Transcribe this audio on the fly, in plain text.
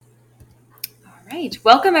Right.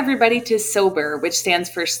 Welcome, everybody, to SOBER, which stands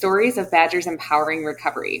for Stories of Badgers Empowering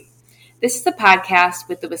Recovery. This is a podcast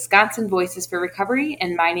with the Wisconsin Voices for Recovery,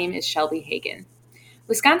 and my name is Shelby Hagan.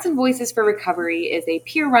 Wisconsin Voices for Recovery is a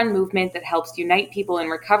peer-run movement that helps unite people in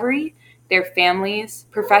recovery, their families,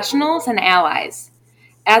 professionals, and allies.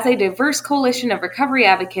 As a diverse coalition of recovery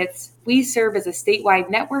advocates, we serve as a statewide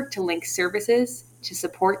network to link services to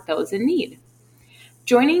support those in need.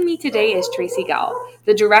 Joining me today is Traci Goll,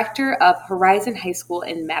 the director of Horizon High School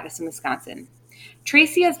in Madison, Wisconsin.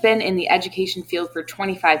 Traci has been in the education field for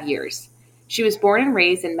 25 years. She was born and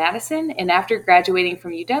raised in Madison, and after graduating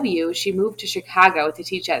from UW, she moved to Chicago to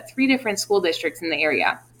teach at 3 different school districts in the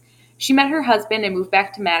area. She met her husband and moved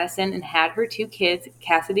back to Madison and had her 2 kids,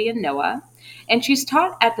 Cassidy and Noah. And she's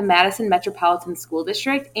taught at the Madison Metropolitan School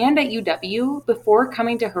District and at UW before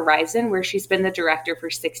coming to Horizon, where she's been the director for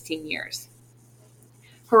 16 years.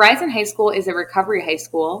 Horizon High School is a recovery high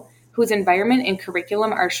school whose environment and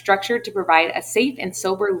curriculum are structured to provide a safe and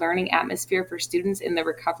sober learning atmosphere for students in the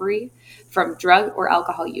recovery from drug or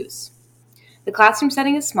alcohol use. The classroom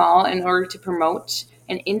setting is small in order to promote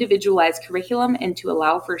an individualized curriculum and to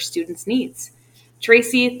allow for students' needs.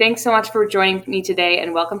 Traci, thanks so much for joining me today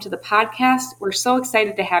and welcome to the podcast. We're so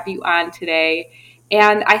excited to have you on today.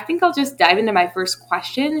 And I think I'll just dive into my first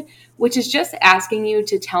question, which is just asking you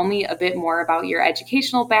to tell me a bit more about your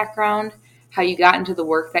educational background, how you got into the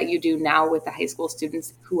work that you do now with the high school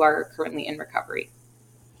students who are currently in recovery.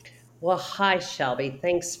 Well, hi, Shelby.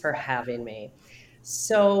 Thanks for having me.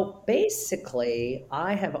 So basically,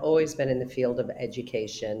 I have always been in the field of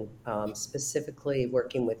education, specifically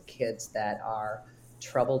working with kids that are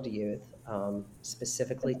troubled youth,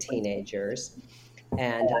 specifically teenagers.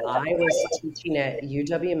 And I was teaching at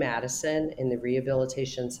UW-Madison in the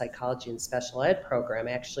Rehabilitation Psychology and Special Ed program,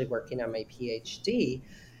 actually working on my PhD.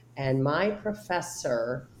 And my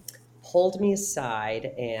professor pulled me aside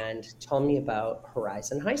and told me about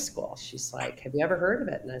Horizon High School. She's like, "Have you ever heard of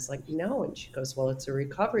it?" And I was like, "No." And she goes, "Well, it's a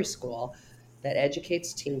recovery school that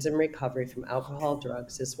educates teens in recovery from alcohol,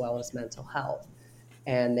 drugs, as well as mental health.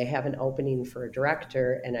 And they have an opening for a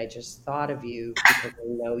director. And I just thought of you because I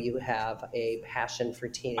know you have a passion for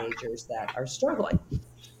teenagers that are struggling."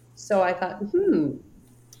 So I thought,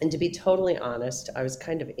 And to be totally honest, I was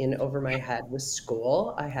kind of in over my head with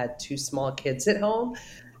school. I had 2 small kids at home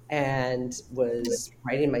and was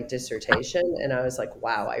writing my dissertation. And I was like,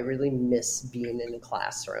 wow, I really miss being in the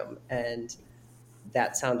classroom. And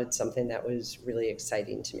that sounded something that was really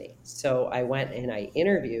exciting to me. So I went and I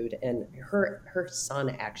interviewed, and her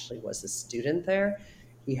son actually was a student there.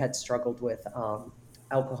 He had struggled with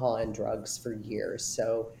alcohol and drugs for years.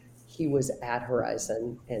 So he was at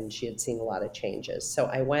Horizon, and she had seen a lot of changes. So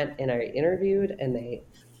I went and I interviewed, and they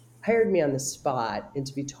hired me on the spot. And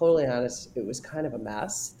to be totally honest, it was kind of a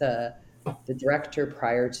mess. The director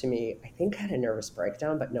prior to me, I think, had a nervous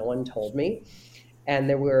breakdown, but no one told me. And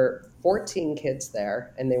there were 14 kids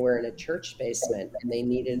there, and they were in a church basement, and they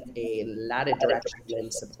needed a lot of direction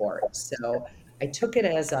and support. So I took it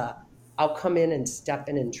as I'll come in and step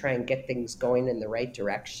in and try and get things going in the right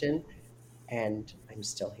direction. And I'm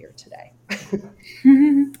still here today.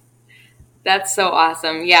 That's so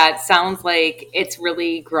awesome. Yeah, it sounds like it's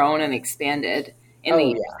really grown and expanded in the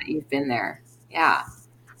years that you've been there. Yeah.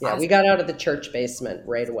 Yeah, Awesome. We got out of the church basement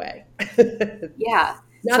right away. Yeah.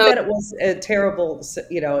 Not that it was a terrible,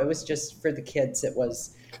 it was just for the kids. It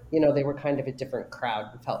was, they were kind of a different crowd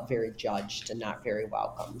and felt very judged and not very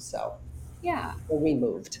welcome. So yeah, we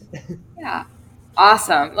moved. Yeah.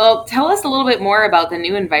 Awesome. Well, tell us a little bit more about the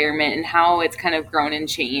new environment and how it's kind of grown and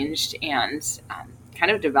changed and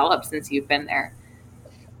kind of developed since you've been there.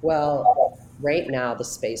 Well, right now, the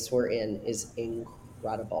space we're in is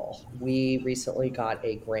incredible. We recently got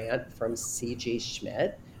a grant from C.G.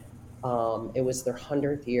 Schmidt. It was their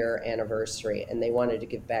 100th year anniversary, and they wanted to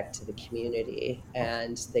give back to the community.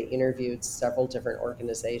 And they interviewed several different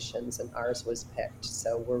organizations, and ours was picked.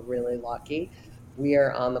 So we're really lucky. We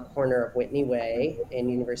are on the corner of Whitney Way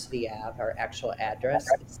and University Ave. Our actual address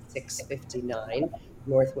is 659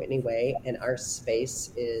 North Whitney Way, and our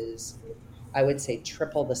space is, I would say,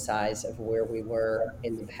 triple the size of where we were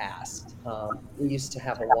in the past. We used to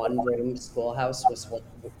have a one-room schoolhouse with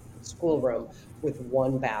schoolroom with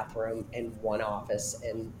 1 bathroom and 1 office.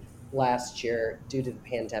 And last year, due to the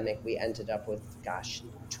pandemic, we ended up with,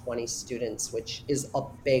 20 students, which is a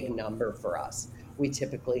big number for us. We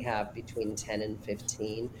typically have between 10 and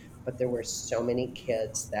 15. but there were so many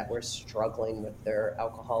kids that were struggling with their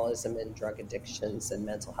alcoholism and drug addictions and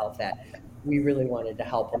mental health that we really wanted to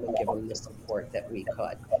help them and give them the support that we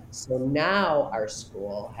could. So now our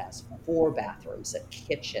school has 4 bathrooms, a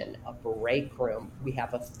kitchen, a break room. We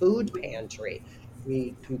have a food pantry.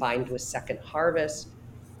 We combined with Second Harvest.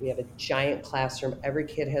 We have a giant classroom. Every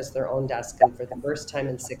kid has their own desk. And for the first time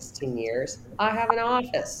in 16 years, I have an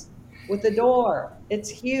office with a door. It's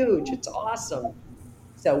huge. It's awesome.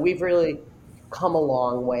 So we've really come a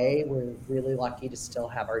long way. We're really lucky to still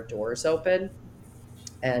have our doors open.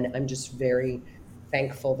 And I'm just very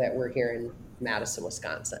thankful that we're here in Madison,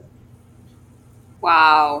 Wisconsin.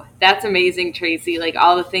 Wow, that's amazing, Tracy. Like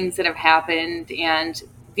all the things that have happened and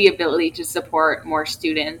the ability to support more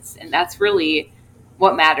students. And that's really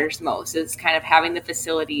what matters most is kind of having the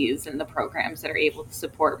facilities and the programs that are able to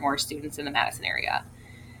support more students in the Madison area.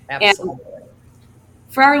 And Absolutely.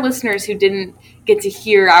 for our listeners who didn't get to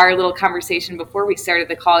hear our little conversation before we started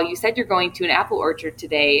the call, you said you're going to an apple orchard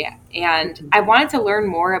today. And I wanted to learn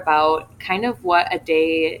more about kind of what a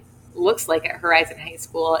day looks like at Horizon High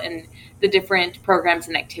School and the different programs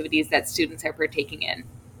and activities that students are partaking in.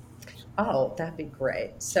 Oh, that'd be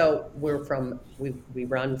great. So we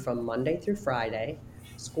run from Monday through Friday.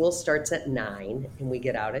 School starts at 9 and we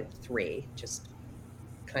get out at 3. Just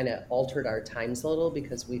kind of altered our times a little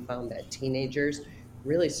because we found that teenagers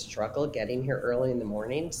really struggle getting here early in the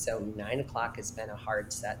morning. So 9 o'clock has been a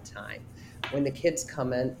hard set time. When the kids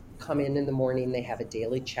come in the morning, they have a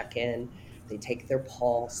daily check-in. They take their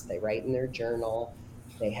pulse, they write in their journal,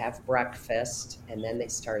 they have breakfast, and then they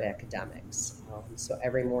start academics. So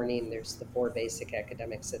every morning there's the 4 basic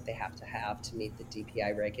academics that they have to meet the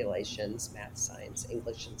DPI regulations: math, science,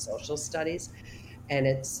 English, and social studies. And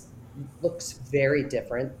it's looks very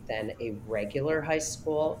different than a regular high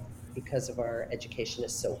school because of our education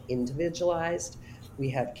is so individualized. We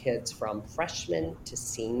have kids from freshman to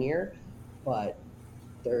senior, but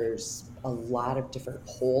there's a lot of different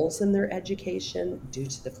holes in their education due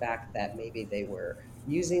to the fact that maybe they were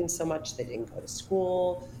using so much they didn't go to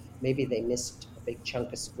school. Maybe they missed a big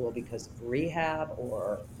chunk of school because of rehab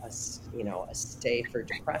or a stay for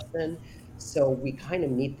depression. So we kind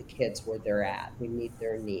of meet the kids where they're at. We meet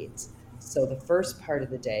their needs. So the first part of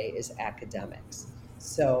the day is academics.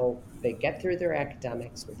 So they get through their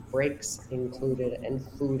academics with breaks included and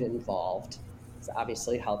food involved. So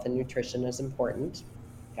obviously health and nutrition is important.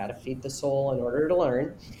 Got to feed the soul in order to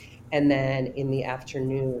learn. And then in the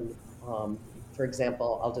afternoon, for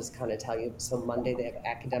example, I'll just kind of tell you. So Monday they have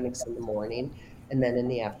academics in the morning, and then in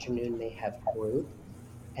the afternoon they have group,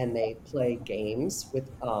 and they play games with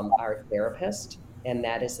our therapist. And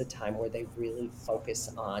that is the time where they really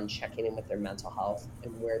focus on checking in with their mental health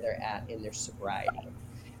and where they're at in their sobriety.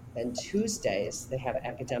 Then Tuesdays, they have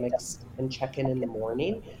academics and check in the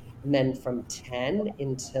morning. And then from 10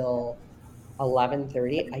 until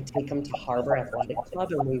 11:30, I take them to Harbor Athletic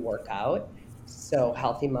Club and we work out. So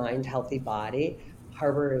healthy mind, healthy body.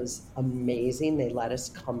 Harbor is amazing. They let us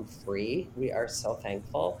come free. We are so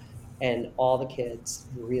thankful. And all the kids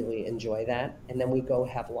really enjoy that. And then we go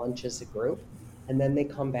have lunch as a group. And then they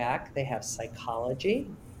come back. They have psychology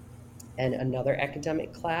and another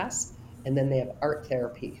academic class. And then they have art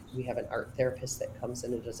therapy. We have an art therapist that comes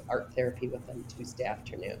in and does art therapy with them Tuesday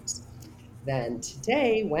afternoons. Then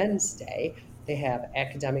today, Wednesday, they have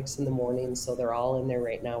academics in the morning. So they're all in there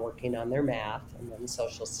right now working on their math and then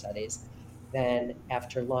social studies. Then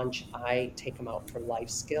after lunch, I take them out for life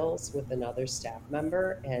skills with another staff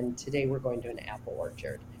member. And today we're going to an apple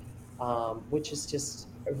orchard, which is just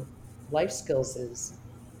life skills is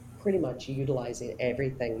pretty much utilizing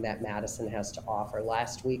everything that Madison has to offer.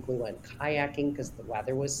 Last week we went kayaking because the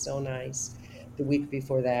weather was so nice. The week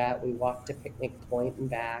before that, we walked to Picnic Point and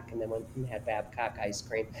back, and then went and had Babcock ice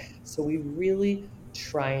cream. So we really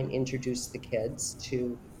try and introduce the kids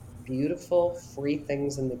to beautiful, free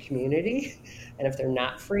things in the community. And if they're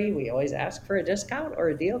not free, we always ask for a discount or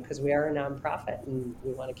a deal because we are a nonprofit and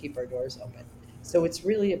we want to keep our doors open. So it's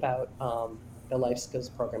really about the life skills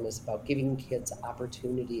program is about giving kids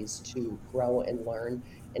opportunities to grow and learn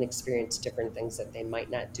and experience different things that they might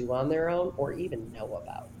not do on their own or even know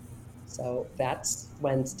about. So that's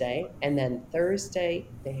Wednesday. And then Thursday,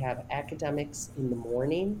 they have academics in the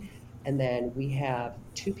morning. And then we have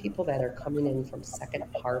 2 people that are coming in from Second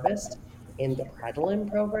Harvest in the Predolin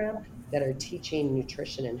program that are teaching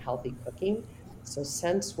nutrition and healthy cooking. So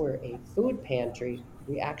since we're a food pantry,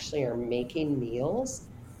 we actually are making meals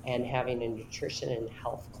and having a nutrition and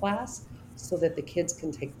health class so that the kids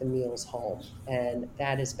can take the meals home. And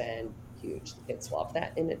that has been huge. The kids love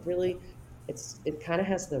that. And it kind of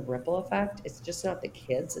has the ripple effect. It's just not the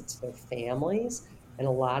kids, it's their families. and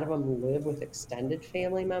a lot of them live with extended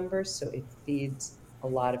family members, so it feeds a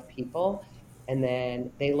lot of people. And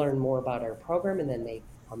then they learn more about our program, and then they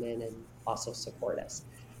come in and also support us.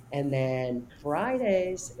 And then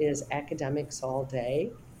Fridays is academics all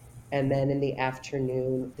day. And then in the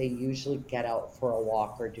afternoon, they usually get out for a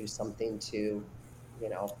walk or do something to, you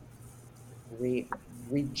know, re,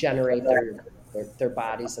 regenerate their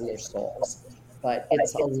bodies and their souls. But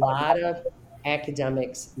it's a lot of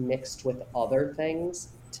academics mixed with other things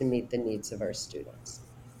to meet the needs of our students.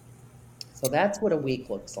 So that's what a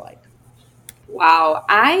week looks like. Wow,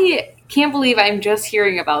 I can't believe I'm just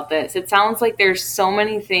hearing about this. It sounds like there's so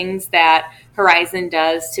many things that Horizon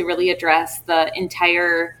does to really address the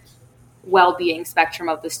entire well-being spectrum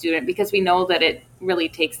of the student, because we know that it really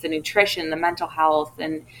takes the nutrition, the mental health,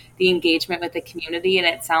 and the engagement with the community, and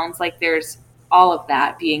it sounds like there's all of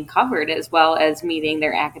that being covered as well as meeting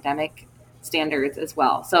their academic standards as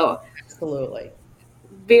well. So Absolutely.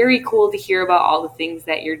 very cool to hear about all the things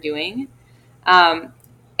that you're doing. Um,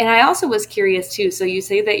 and I also was curious too. So you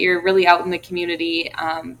say that you're really out in the community,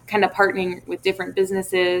 kind of partnering with different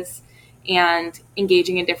businesses and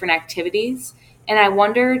engaging in different activities. And I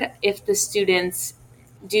wondered if the students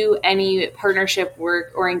do any partnership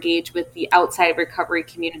work or engage with the outside recovery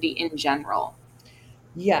community in general.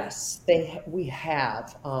 Yes, we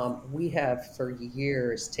have for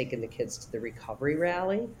years taken the kids to the recovery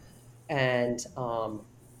rally and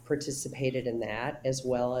participated in that, as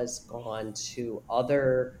well as gone to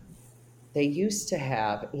other. They used to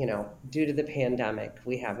have, due to the pandemic,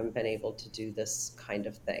 we haven't been able to do this kind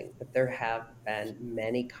of thing, but there have been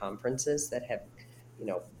many conferences that have,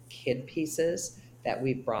 kid pieces that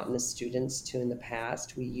we've brought in the students to in the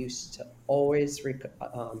past. We used to always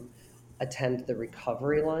attend the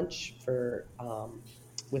recovery lunch for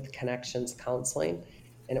with Connections Counseling,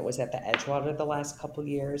 and it was at the Edgewater the last couple of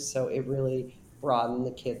years. So it really broadened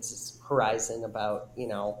the kids' horizon about,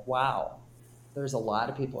 wow, there's a lot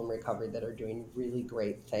of people in recovery that are doing really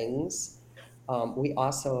great things. We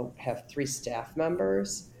also have 3 staff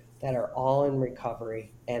members that are all in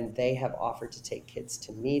recovery, and they have offered to take kids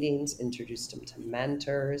to meetings, introduce them to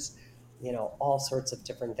mentors, all sorts of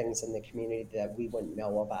different things in the community that we wouldn't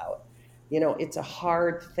know about. It's a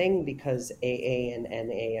hard thing because AA and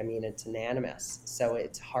NA, I mean, it's anonymous. So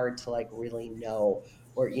it's hard to like really know,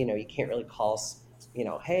 or, you can't really call,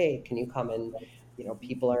 hey, can you come and,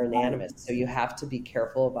 people are anonymous. So you have to be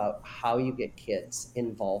careful about how you get kids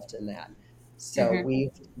involved in that. So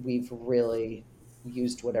Mm-hmm. we've really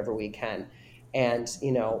used whatever we can. And,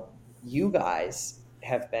 you guys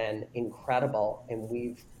have been incredible, and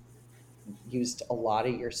we've used a lot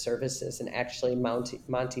of your services. And actually,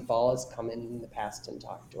 Monty Ball has come in the past and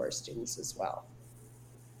talked to our students as well.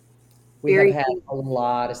 We have Very had cool. a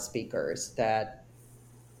lot of speakers that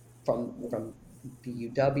from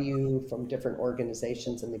BUW, from different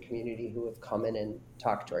organizations in the community who have come in and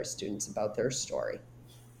talked to our students about their story.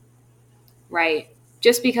 Right.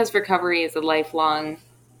 Just because recovery is a lifelong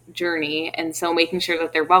journey. And so making sure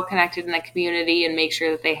that they're well connected in the community and make sure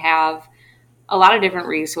that they have a lot of different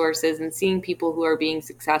resources and seeing people who are being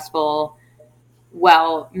successful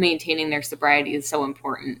while maintaining their sobriety is so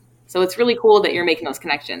important. So it's really cool that you're making those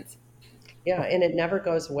connections. Yeah, and it never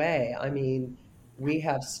goes away. I mean, we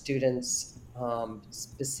have students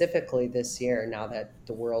specifically this year, now that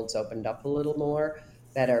the world's opened up a little more,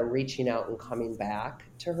 that are reaching out and coming back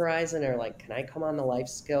to Horizon, are like, can I come on the life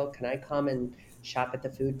skill? Can I come and shop at the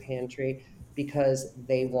food pantry? Because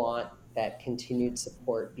they want that continued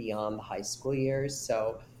support beyond the high school years.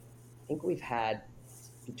 So I think we've had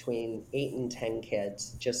between 8 and 10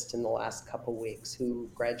 kids just in the last couple weeks who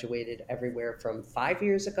graduated everywhere from 5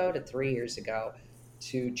 years ago to 3 years ago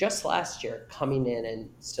to just last year coming in and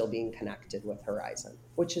still being connected with Horizon,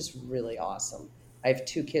 which is really awesome. I have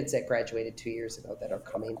 2 kids that graduated 2 years ago that are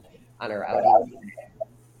coming on our outing.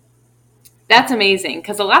 That's amazing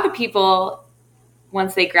because a lot of people,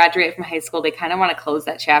 once they graduate from high school, they kind of want to close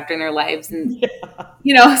that chapter in their lives. And,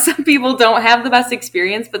 Yeah. some people don't have the best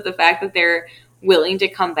experience, but the fact that they're willing to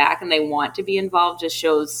come back and they want to be involved just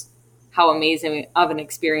shows how amazing of an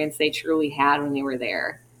experience they truly had when they were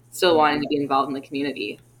there, still Yeah. wanting to be involved in the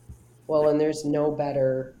community. Well, and there's no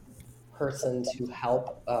better person to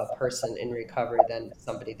help a person in recovery than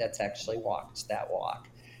somebody that's actually walked that walk.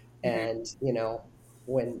 Hmm. And,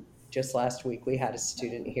 when just last week we had a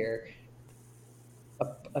student here,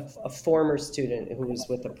 a former student who was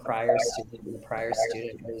with a prior student, and the prior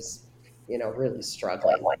student was, really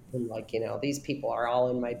struggling. And like, these people are all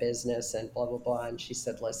in my business and blah, blah, blah. And she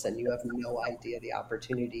said, listen, you have no idea the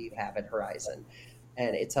opportunity you have at Horizon,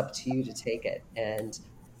 and it's up to you to take it. And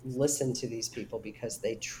listen to these people because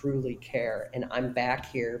they truly care. And I'm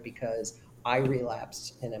back here because I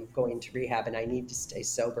relapsed and I'm going to rehab and I need to stay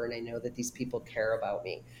sober. And I know that these people care about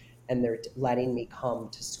me and they're letting me come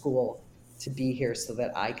to school to be here so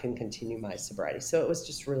that I can continue my sobriety. So it was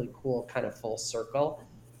just really cool, kind of full circle.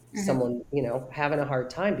 Hmm. Someone, having a hard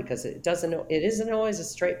time because it isn't always a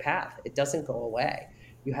straight path. It doesn't go away.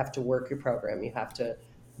 You have to work your program. You have to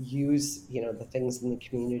use, the things in the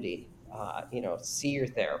community, see your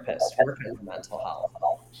therapist, work on your mental health,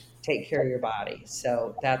 take care of your body.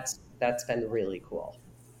 So that's been really cool.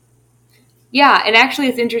 Yeah, and actually,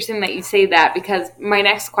 it's interesting that you say that because my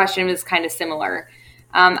next question was kind of similar.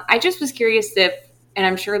 I just was curious if, and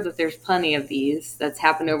I'm sure that there's plenty of these that's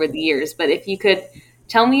happened over the years, but if you could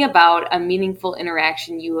tell me about a meaningful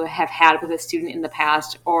interaction you have had with a student in the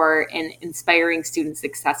past or an inspiring student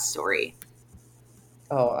success story.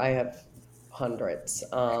 Oh, I have hundreds.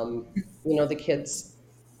 The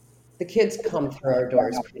kids come through our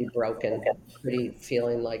doors pretty broken, pretty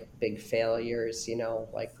feeling like big failures,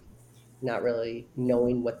 like not really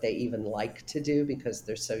knowing what they even like to do because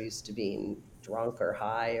they're so used to being drunk or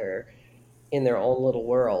high or in their own little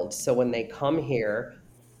world. So when they come here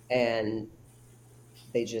and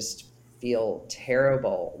they just feel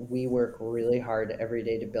terrible, we work really hard every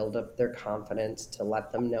day to build up their confidence, to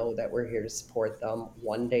let them know that we're here to support them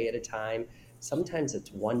one day at a time. Sometimes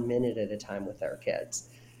it's 1 minute at a time with our kids.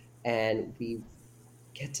 And we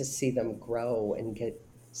get to see them grow and get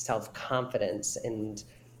self confidence and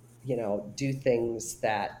do things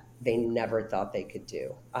that they never thought they could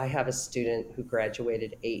do. I have a student who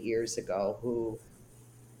graduated 8 years ago who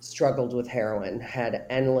struggled with heroin, had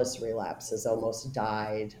endless relapses, almost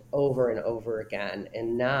died over and over again.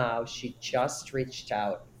 And now she just reached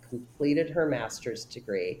out, completed her master's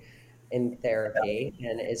degree in therapy,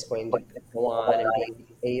 and is going to go on and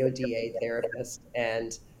be an AODA therapist.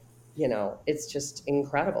 And it's just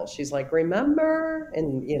incredible. She's like, remember,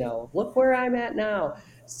 and look where I'm at now.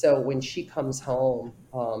 So when she comes home,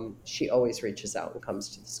 she always reaches out and comes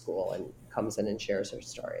to the school and comes in and shares her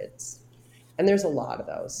story. And there's a lot of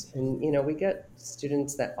those. And we get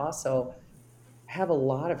students that also have a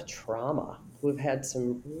lot of trauma, who have had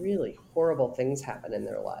some really horrible things happen in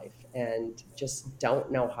their life and just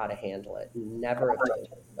don't know how to handle it, never have told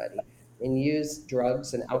anybody, and use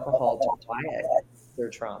drugs and alcohol to quiet their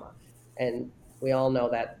trauma. And we all know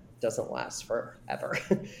that doesn't last forever.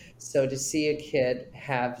 So to see a kid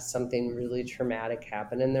have something really traumatic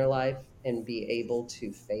happen in their life and be able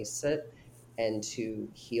to face it and to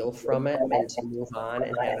heal from it and to move on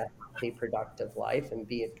and have a healthy, productive life and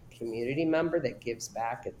be a community member that gives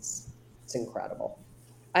back, it's incredible.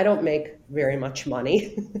 I don't make very much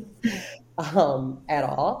money at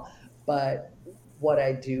all, but what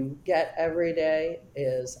I do get every day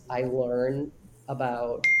is I learn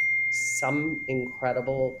about some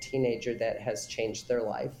incredible teenager that has changed their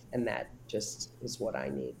life, and that just is what I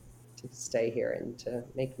need to stay here and to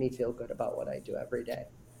make me feel good about what I do every day.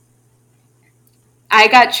 I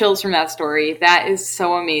got chills from that story. That is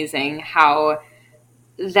so amazing how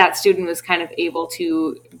that student was kind of able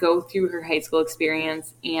to go through her high school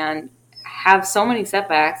experience and have so many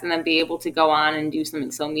setbacks and then be able to go on and do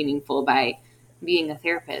something so meaningful by being a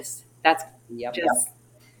therapist. Yep. Just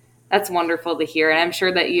that's wonderful to hear. And I'm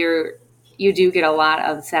sure that you do get a lot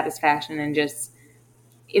of satisfaction and just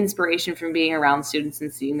inspiration from being around students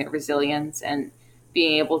and seeing their resilience and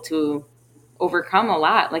being able to overcome a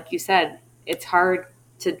lot. Like you said, it's hard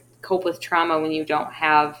to cope with trauma when you don't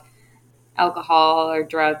have alcohol or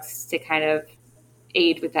drugs to kind of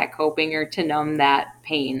aid with that coping or to numb that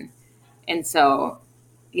pain. And so,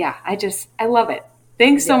 yeah, I love it.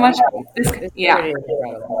 Thanks so Yeah, much. it's Yeah. pretty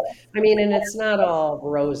incredible. I mean, and it's not all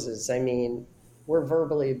roses. I mean, we're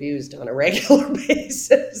verbally abused on a regular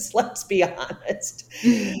basis. Let's be honest.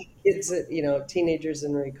 It's, teenagers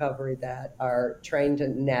in recovery that are trying to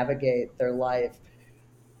navigate their life.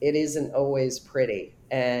 It isn't always pretty,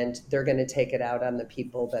 and they're going to take it out on the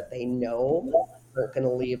people that they know aren't going to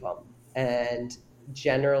leave them. And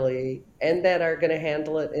generally, and that are going to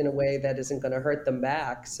handle it in a way that isn't going to hurt them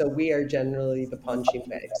back. So we are generally the punching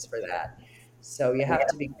bags for that. So you have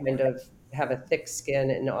to be kind of have a thick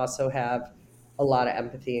skin and also have a lot of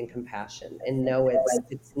empathy and compassion and know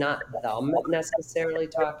it's not them necessarily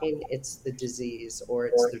talking, it's the disease or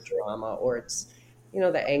it's the trauma or it's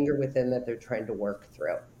the anger within that they're trying to work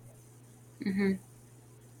through. Hmm.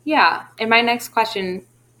 Yeah. And my next question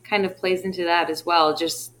kind of plays into that as well.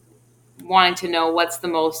 Just wanting to know what's the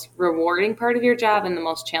most rewarding part of your job and the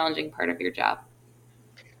most challenging part of your job.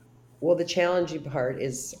 Well, the challenging part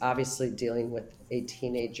is obviously dealing with a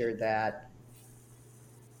teenager that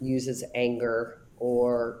uses anger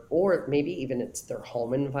or maybe even it's their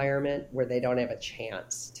home environment where they don't have a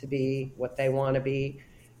chance to be what they want to be.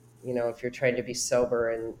 If you're trying to be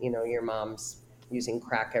sober and your mom's using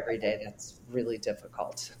crack every day, that's really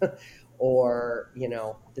difficult. Or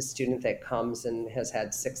the student that comes and has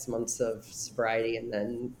had 6 months of sobriety and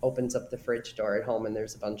then opens up the fridge door at home and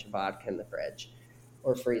there's a bunch of vodka in the fridge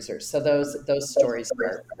or freezer. So those stories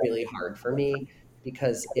are really hard for me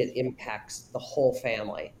because it impacts the whole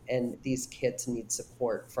family, and these kids need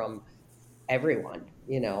support from everyone,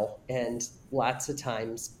 and lots of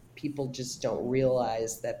times people just don't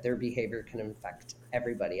realize that their behavior can affect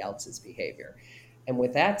everybody else's behavior. And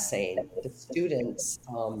with that saying, the students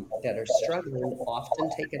that are struggling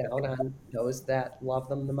often take it out on those that love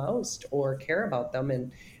them the most or care about them,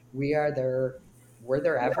 and we are their we're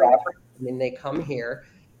their everything. I mean, they come here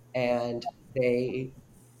and they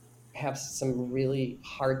have some really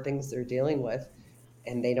hard things they're dealing with,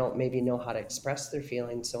 and they don't maybe know how to express their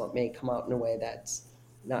feelings, so it may come out in a way that's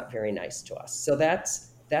not very nice to us. So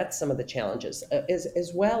that's some of the challenges,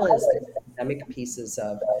 as well as the academic pieces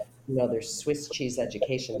of, there's Swiss cheese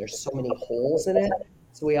education. There's so many holes in it,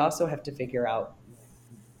 so we also have to figure out,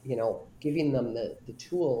 giving them the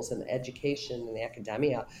tools and the education and the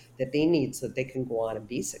academia that they need so that they can go on and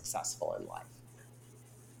be successful in life.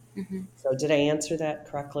 Mm-hmm. So did I answer that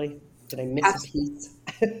correctly? Did I miss a piece?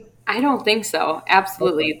 I don't think so.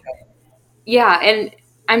 Absolutely. Okay. Yeah. And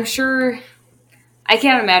I'm sure I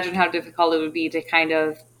can't imagine how difficult it would be to kind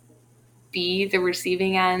of be the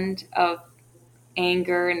receiving end of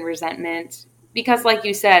anger and resentment because, like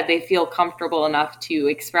you said, they feel comfortable enough to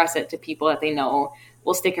express it to people that they know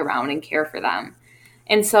will stick around and care for them.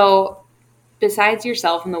 And so, besides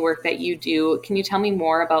yourself and the work that you do, can you tell me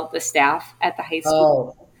more about the staff at the high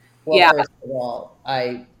school? Oh, well, Yeah. first of all,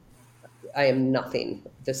 I am nothing.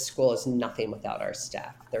 This school is nothing without our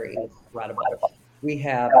staff. They're incredible. We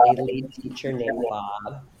have a lead teacher named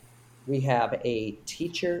Bob. We have a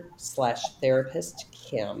teacher slash therapist,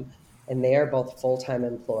 Kim, and they are both full-time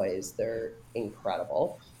employees. They're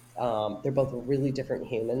incredible. They're both really different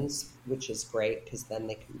humans, which is great because then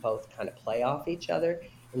they can both kind of play off each other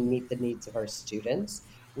and meet the needs of our students.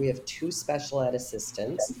 We have two special ed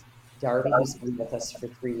assistants, Darby, who's been with us for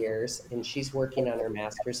 3 years, and she's working on her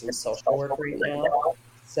master's in social work right now.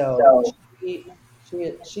 So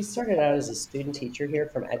she started out as a student teacher here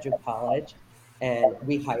from Edgewood College, and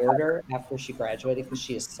we hired her after she graduated because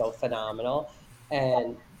she is so phenomenal.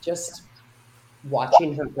 And just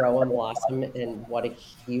watching her grow and blossom and what a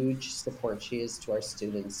huge support she is to our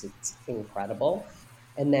students, it's incredible.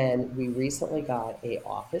 And then we recently got a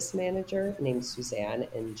office manager named Suzanne,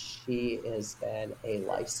 and she has been a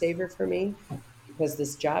lifesaver for me because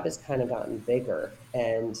this job has kind of gotten bigger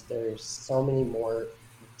and there's so many more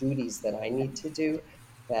duties that I need to do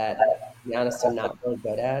that, to be honest, I'm not really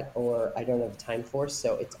good at or I don't have time for.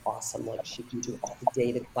 So it's awesome. Like, she can do all the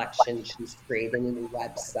data collection. She's created a new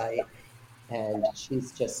website, and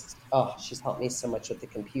she's helped me so much with the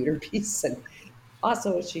computer piece. And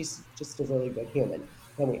also, she's just a really good human.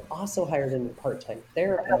 Then we also hired a new part-time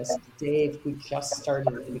therapist, Dave, who just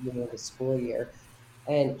started at the beginning of the school year.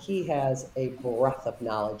 And he has a breadth of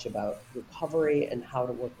knowledge about recovery and how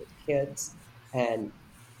to work with kids, and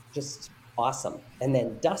just awesome. And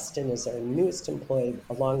then Dustin is our newest employee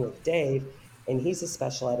along with Dave, and he's a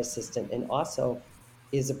special ed assistant and also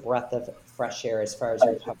is a breath of fresh air as far as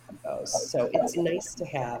recovery goes. So it's nice to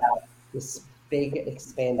have this big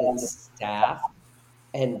expanded staff,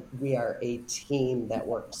 and we are a team that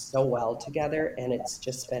works so well together, and it's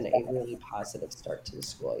just been a really positive start to the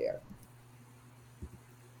school year.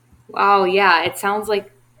 Wow. Yeah. It sounds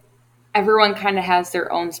like everyone kind of has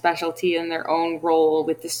their own specialty and their own role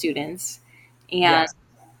with the students and Yes.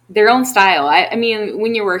 their own style. I mean,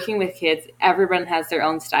 when you're working with kids, everyone has their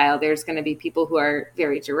own style. There's going to be people who are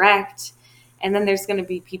very direct, and then there's going to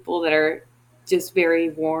be people that are just very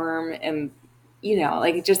warm and,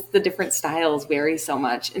 like just the different styles vary so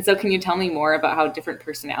much. And so, can you tell me more about how different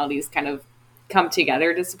personalities kind of come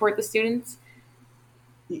together to support the students?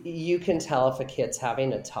 You can tell if a kid's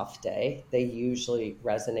having a tough day. They usually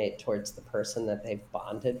resonate towards the person that they've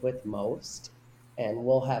bonded with most. And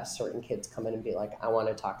we'll have certain kids come in and be like, I want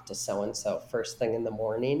to talk to so and so first thing in the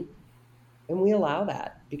morning. And we allow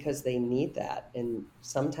that because they need that. And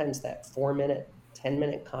sometimes that 4 minute,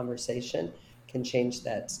 10-minute conversation can change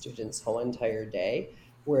that student's whole entire day,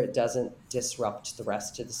 where it doesn't disrupt the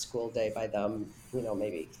rest of the school day by them,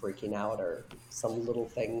 maybe freaking out, or some little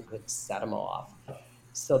thing could set them off.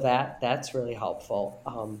 So that's really helpful.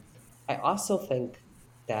 I also think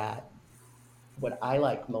that what I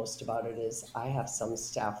like most about it is I have some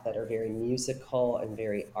staff that are very musical and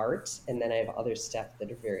very art, and then I have other staff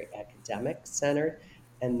that are very academic centered,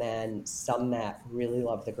 and then some that really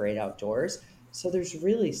love the great outdoors. So there's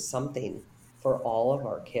really something for all of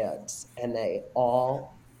our kids, and they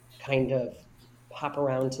all kind of hop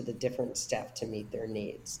around to the different staff to meet their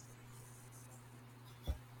needs.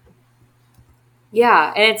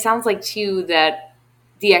 Yeah, and it sounds like too that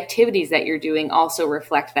the activities that you're doing also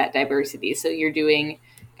reflect that diversity. So you're doing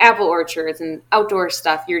apple orchards and outdoor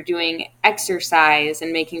stuff, you're doing exercise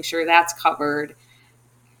and making sure that's covered.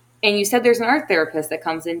 And you said there's an art therapist that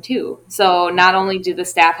comes in too. So not only do the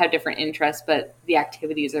staff have different interests, but the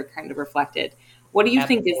activities are kind of reflected. What do you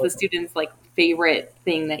think is the Absolutely. students' like favorite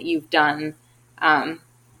thing that you've done um,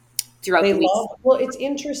 throughout They the weeks? love, well, it's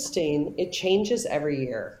interesting. It changes every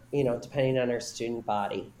year, depending on our student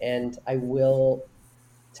body. And I will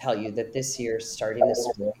tell you that this year, starting the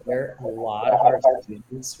school year, a lot of our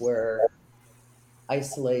students were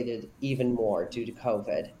isolated even more due to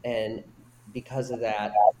COVID. And because of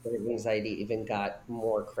that, their anxiety even got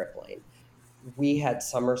more crippling. We had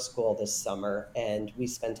summer school this summer, and we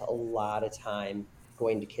spent a lot of time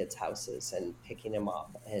going to kids' houses and picking them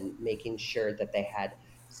up and making sure that they had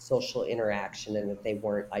social interaction and that they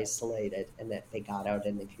weren't isolated and that they got out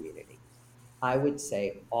in the community. I would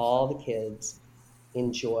say all the kids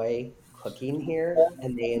enjoy cooking here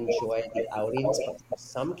and they enjoy the outings, but for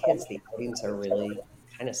some kids, the outings are really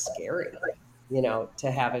kind of scary,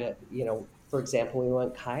 to have it, for example, we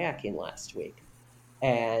went kayaking last week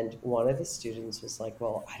and one of the students was like,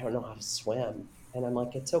 well, I don't know how to swim. And I'm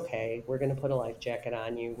like, it's okay. We're going to put a life jacket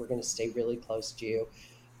on you. We're going to stay really close to you.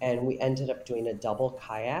 And we ended up doing a double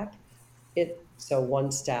kayak. So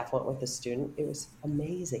one staff went with the student. It was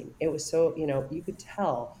amazing. It was so, you could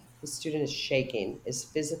tell the student is shaking, is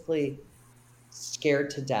physically scared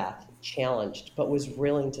to death, challenged, but was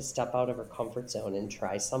willing to step out of her comfort zone and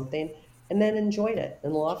try something and then enjoyed it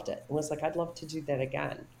and loved it and was like, I'd love to do that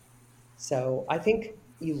again. So I think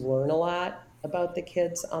you learn a lot about the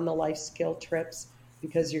kids on the life skill trips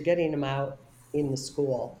because you're getting them out in the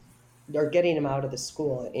school or getting them out of the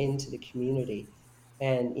school and into the community.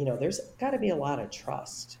 And there's got to be a lot of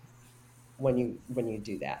trust when you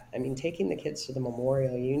do that. I mean, taking the kids to the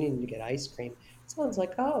Memorial Union to get ice cream sounds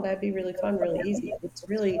like, oh, that'd be really fun, really easy. It's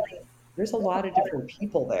really there's a lot of different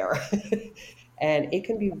people there. And it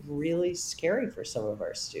can be really scary for some of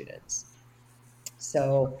our students.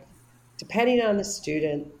 So depending on the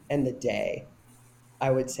student and the day, I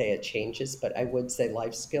would say it changes, but I would say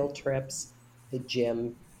life skill trips, the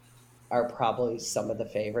gym are probably some of the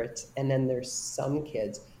favorites. And then there's some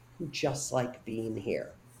kids who just like being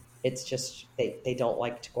here. It's just they don't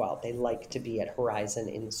like to go out. They like to be at Horizon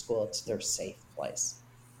in the school. It's their safe place.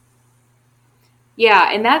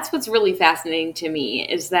 Yeah, and that's what's really fascinating to me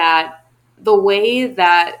is that the way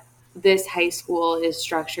that this high school is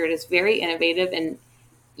structured is very innovative and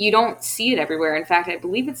you don't see it everywhere. In fact, I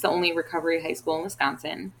believe it's the only recovery high school in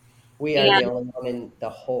Wisconsin. We are the And only one in the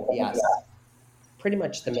whole, yes, pretty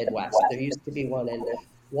much the Midwest. There used to be one in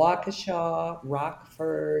Waukesha,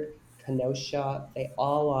 Rockford, Kenosha. They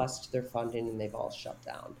all lost their funding and they've all shut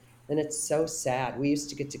down. And it's so sad. We used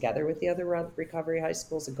to get together with the other recovery high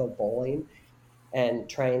schools and go bowling and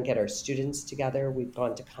try and get our students together. We've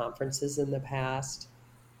gone to conferences in the past,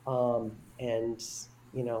 and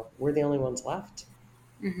we're the only ones left,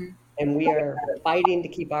 mhm. and we are fighting to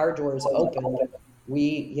keep our doors open.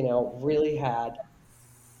 We, really had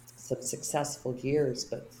some successful years,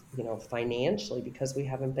 but financially, because we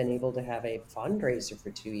haven't been able to have a fundraiser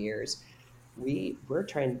for 2 years, we're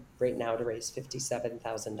trying right now to raise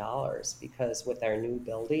 $57,000 because with our new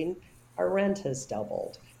building, our rent has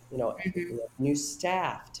doubled. We have new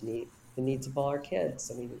staff to meet the needs of all our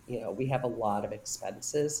kids. I mean, we have a lot of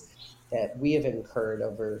expenses that we have incurred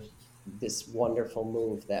over this wonderful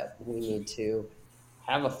move that we need to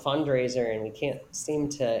have a fundraiser and we can't seem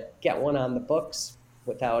to get one on the books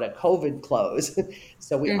without a COVID close.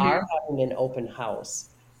 So we are Mhm. having an open house,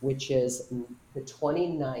 which is the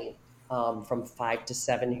 29th, from 5 to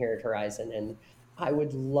 7 here at Horizon. And I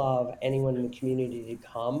would love anyone in the community to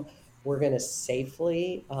come. We're going to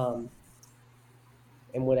safely,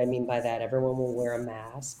 and what I mean by that, everyone will wear a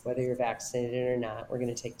mask, whether you're vaccinated or not. We're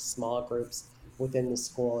going to take small groups within the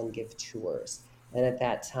school and give tours. And at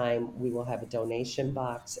that time, we will have a donation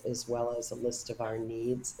box as well as a list of our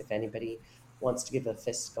needs. If anybody wants to give a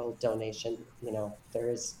fiscal donation, there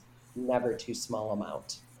is never too small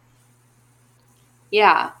amount.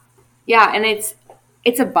 Yeah. Yeah, and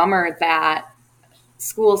it's a bummer that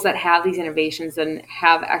schools that have these innovations and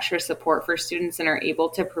have extra support for students and are able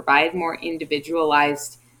to provide more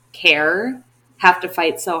individualized care have to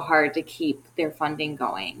fight so hard to keep their funding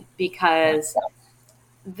going, because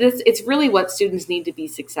it's really what students need to be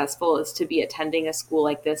successful, is to be attending a school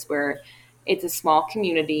like this where it's a small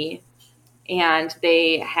community and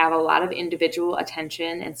they have a lot of individual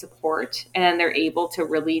attention and support, and then they're able to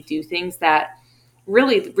really do things that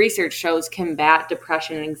really research shows combat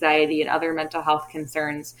depression, anxiety, and other mental health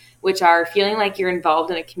concerns, which are feeling like you're involved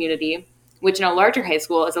in a community, which in a larger high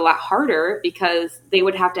school is a lot harder because they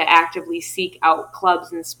would have to actively seek out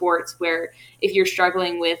clubs and sports where if you're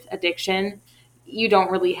struggling with addiction, you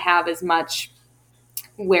don't really have as much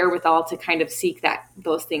wherewithal to kind of seek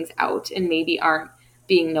those things out, and maybe aren't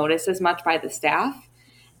being noticed as much by the staff.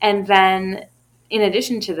 And then in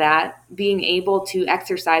addition to that, being able to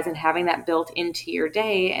exercise and having that built into your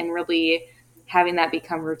day and really having that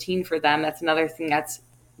become routine for them, that's another thing that's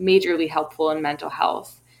majorly helpful in mental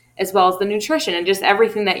health, as well as the nutrition and just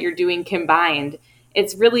everything that you're doing combined.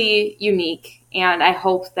 It's really unique, and I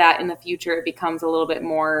hope that in the future it becomes a little bit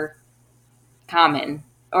more common,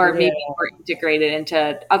 or Yeah, maybe more integrated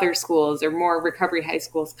into other schools, or more recovery high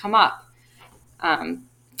schools come up. Um,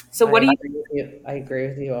 so I what do you agree with you. I agree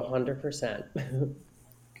with you 100%.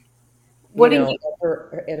 what do you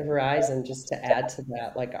At Horizon, just to add to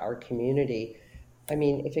that, like our community, I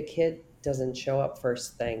mean, if a kid doesn't show up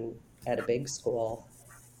first thing at a big school,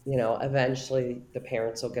 eventually the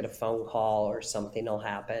parents will get a phone call or something will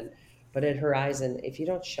happen. But at Horizon, if you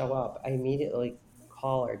don't show up, I immediately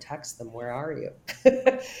call or text them, where are you? And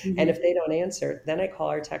Mhm. if they don't answer, then I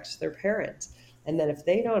call or text their parents. And then if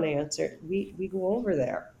they don't answer, we go over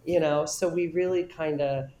there, so we really kind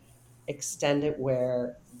of extend it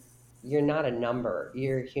where you're not a number,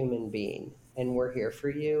 you're a human being, and we're here for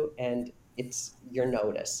you, and you're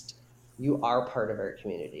noticed. You are part of our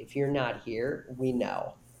community. If you're not here, we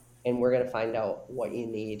know, and we're going to find out what you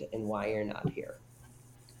need and why you're not here.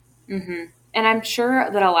 hmm And I'm sure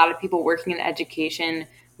that a lot of people working in education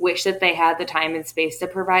wish that they had the time and space to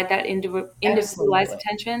provide that individualized Absolutely.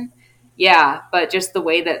 attention. Yeah, but just the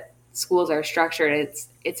way that schools are structured,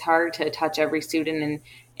 it's hard to touch every student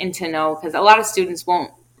and to know, because a lot of students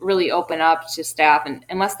won't really open up to staff and,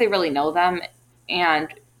 unless they really know them.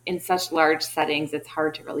 And in such large settings, it's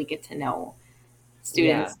hard to really get to know Yeah,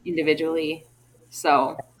 students individually.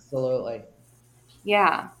 So, absolutely.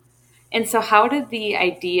 yeah. And so, how did the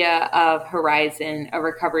idea of Horizon, a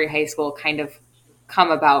recovery high school, kind of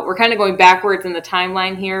come about? We're kind of going backwards in the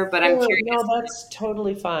timeline here, but I'm Sure. No, curious. that's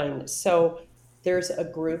totally fine. So there's a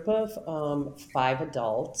group of five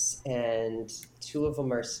adults, and two of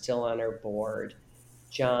them are still on our board.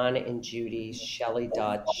 John and Judy, Shelley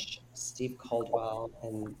Dutch, Steve Caldwell,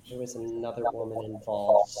 and there was another woman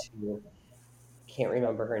involved who can't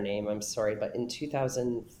remember her name. I'm sorry, but in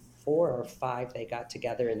 2004 or five, they got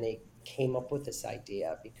together and they came up with this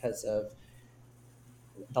idea because of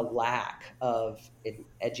the lack of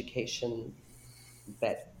education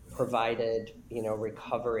that provided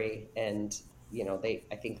recovery. And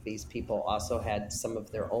I think these people also had some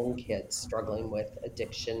of their own kids struggling with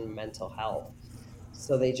addiction, mental health,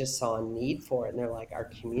 so they just saw a need for it, and they're like, our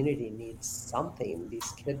community needs something.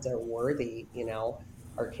 These kids are worthy,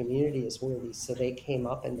 our community is worthy. So they came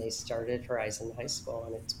up and they started Horizon High School,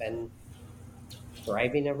 and it's been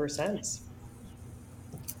thriving ever since.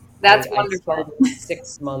 I, That's I wonderful. started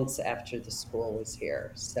 6 months after the school was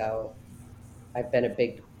here, so I've been a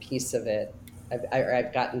big piece of it.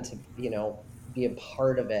 I've gotten to, be a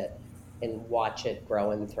part of it and watch it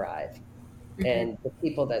grow and thrive. hmm And the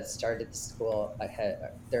people that started the school,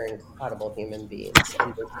 they're incredible human beings.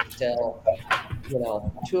 And they're still,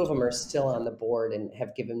 two of them are still on the board and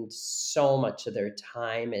have given so much of their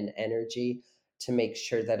time and energy to make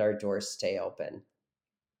sure that our doors stay open.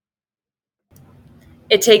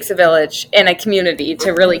 It takes a village and a community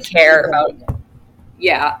to really It's care about. huge.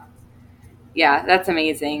 Yeah, yeah, that's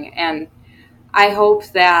amazing. And I hope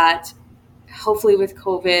that, hopefully, with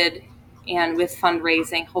COVID and with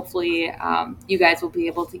fundraising, hopefully you guys will be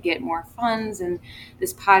able to get more funds, and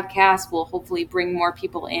this podcast will hopefully bring more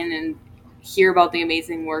people in and hear about the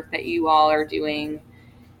amazing work that you all are doing,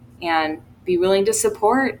 and be willing to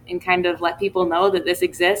support and kind of let people know that this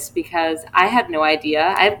exists, because I had no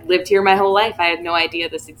idea. I've lived here my whole life. I had no idea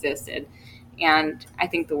this existed. And I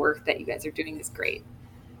think the work that you guys are doing is great.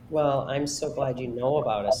 Well, I'm so glad you know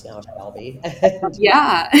about us now, Shelby. And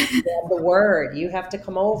Yeah. spread the word. You have to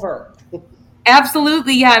come over.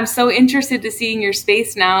 Absolutely. Yeah. I'm so interested to seeing your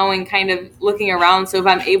space now and kind of looking around. So if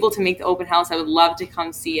I'm able to make the open house, I would love to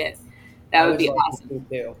come see it. That I would would be love awesome. to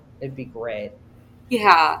too. It'd be great.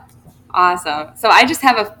 Yeah. Awesome. So I just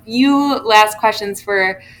have a few last questions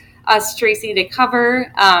for us, Traci, to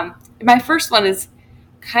cover. My first one is,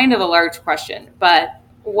 kind of a large question, but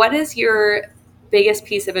what is your biggest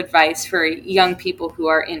piece of advice for young people who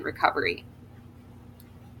are in recovery?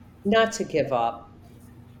 Not to give up.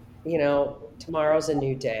 Tomorrow's a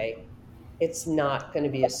new day. It's not going to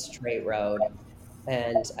be a straight road.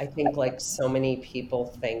 And I think, like so many people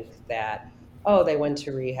think that, oh, they went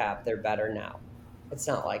to rehab, they're better now. It's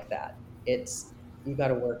not like that. It's You got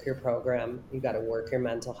to work your program, you got to work your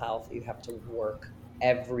mental health, you have to work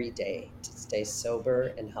every day to stay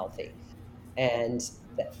sober and healthy. And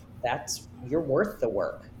that's you're worth the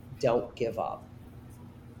work. Don't give up.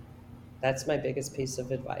 That's my biggest piece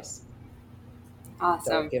of advice. Don't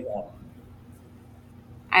Awesome. give up.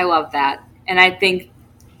 I love that. And I think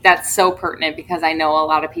that's so pertinent because I know a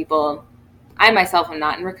lot of people, I myself am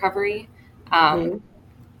not in recovery. Um, Hmm.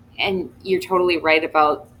 and you're totally right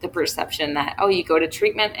about the perception that, oh, you go to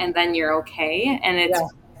treatment and then you're okay. And Yeah.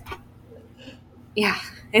 yeah,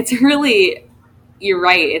 it's really, you're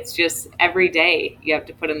right. It's just every day you have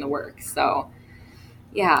to put in the work. So,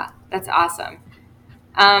 yeah, that's awesome.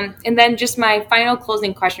 And then just my final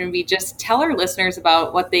closing question would be just tell our listeners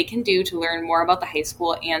about what they can do to learn more about the high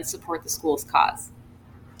school and support the school's cause.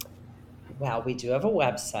 Well, we do have a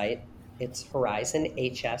website. It's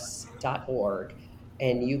horizonhs.org,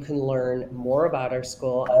 and you can learn more about our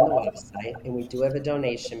school on the website. And we do have a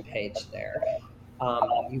donation page there.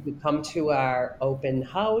 You could come to our open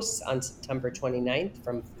house on September 29th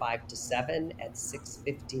from 5 to 7 at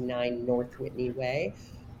 659 North Whitney Way.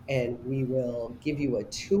 And we will give you a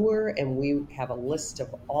tour, and we have a list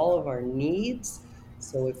of all of our needs.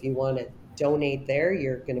 So if you want to donate there,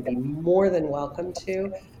 you're going to be more than welcome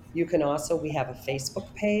to. You can also, we have a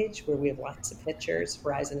Facebook page where we have lots of pictures,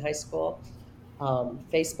 Horizon High School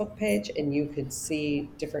Facebook page, and you could see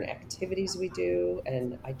different activities we do.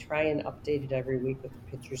 And I try and update it every week with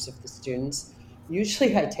pictures of the students.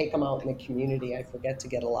 Usually I take them out in the community. I forget to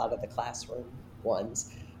get a lot of the classroom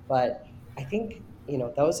ones, but I think,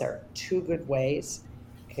 those are two good ways.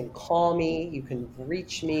 You can call me, you can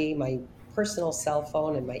reach me. My personal cell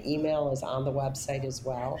phone and my email is on the website as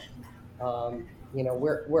well.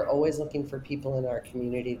 We're always looking for people in our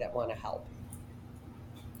community that want to help.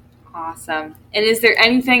 Awesome. And is there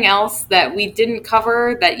anything else that we didn't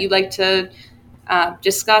cover that you'd like to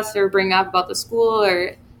discuss or bring up about the school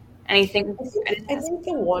or anything I think I didn't I ask? think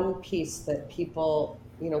the one piece that people,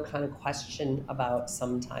 kind of question about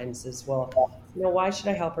sometimes is, well, why should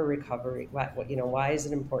I help her recovery? Why is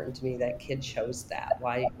it important to me that kid chose that?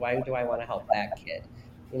 Why do I want to help that kid?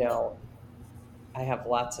 You know, I have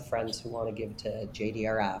lots of friends who want to give to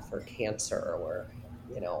JDRF or cancer or,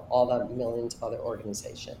 all the millions of other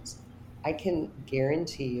organizations. I can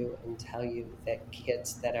guarantee you and tell you that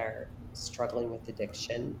kids that are struggling with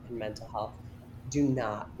addiction and mental health do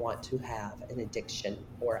not want to have an addiction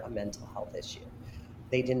or a mental health issue.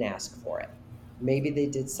 They didn't ask for it. Maybe they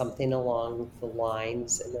did something along the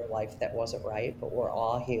lines in their life that wasn't right, but we're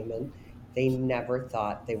all human. They never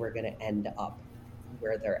thought they were going to end up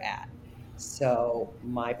where they're at. So,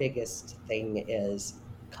 my biggest thing is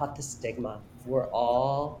cut the stigma. We're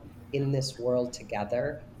all in this world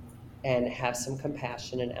together, and have some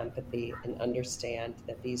compassion and empathy and understand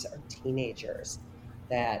that these are teenagers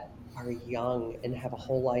that are young and have a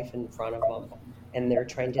whole life in front of them, and they're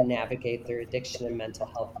trying to navigate their addiction and mental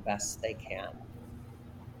health the best they can.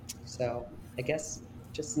 So I guess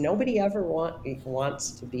just nobody ever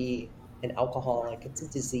wants to be an alcoholic. It's a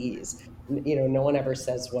disease. No one ever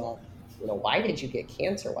says, well, why did you get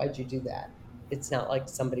cancer? Why did you do that? It's not like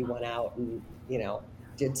somebody went out and,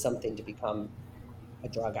 did something to become a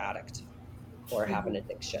drug addict or have an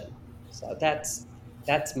addiction. So that's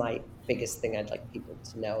my biggest thing. I'd like people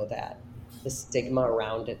to know that the stigma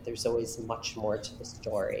around it, there's always much more to the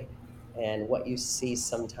story. And what you see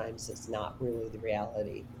sometimes is not really the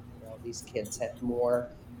reality. These kids have more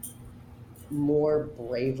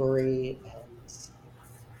bravery and,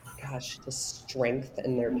 gosh, the strength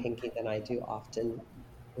in their pinky than I do often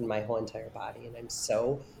in my whole entire body. And I'm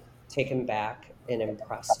so taken back and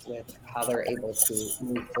impressed with how they're able to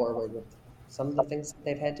move forward with some of the things that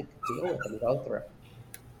they've had to deal with and go through.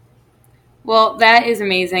 Well, that is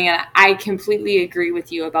amazing. And I completely agree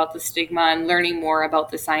with you about the stigma and learning more about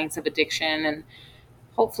the science of addiction. And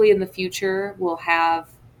hopefully in the future, we'll have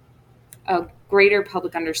a greater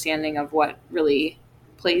public understanding of what really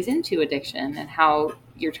plays into addiction and how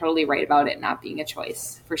you're totally right about it not being a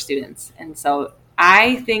choice for students. And so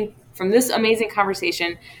I think from this amazing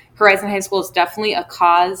conversation, Horizon High School is definitely a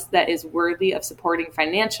cause that is worthy of supporting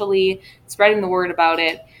financially, spreading the word about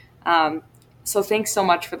it. So thanks so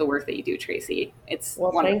much for the work that you do, Traci. It's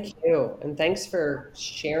Well, wonderful. thank you. And thanks for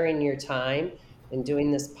sharing your time. in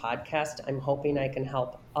doing this podcast, I'm hoping I can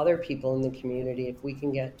help other people in the community. If we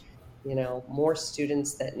can get, more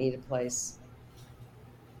students that need a place,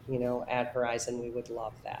 at Horizon, we would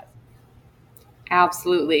love that.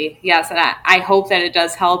 Absolutely. Yes. And I hope that it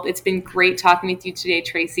does help. It's been great talking with you today,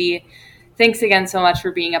 Traci. Thanks again so much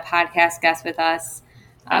for being a podcast guest with us.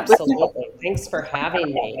 Absolutely. Thanks for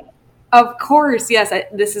having me. Of course. Yes.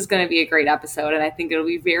 This is going to be a great episode, and I think it'll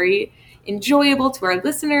be very enjoyable to our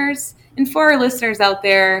listeners. And for our listeners out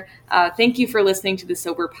there, thank you for listening to the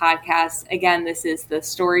Sober Podcast. Again, this is the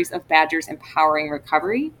Stories of Badgers Empowering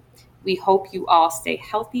Recovery. We hope you all stay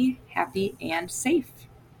healthy, happy, and safe.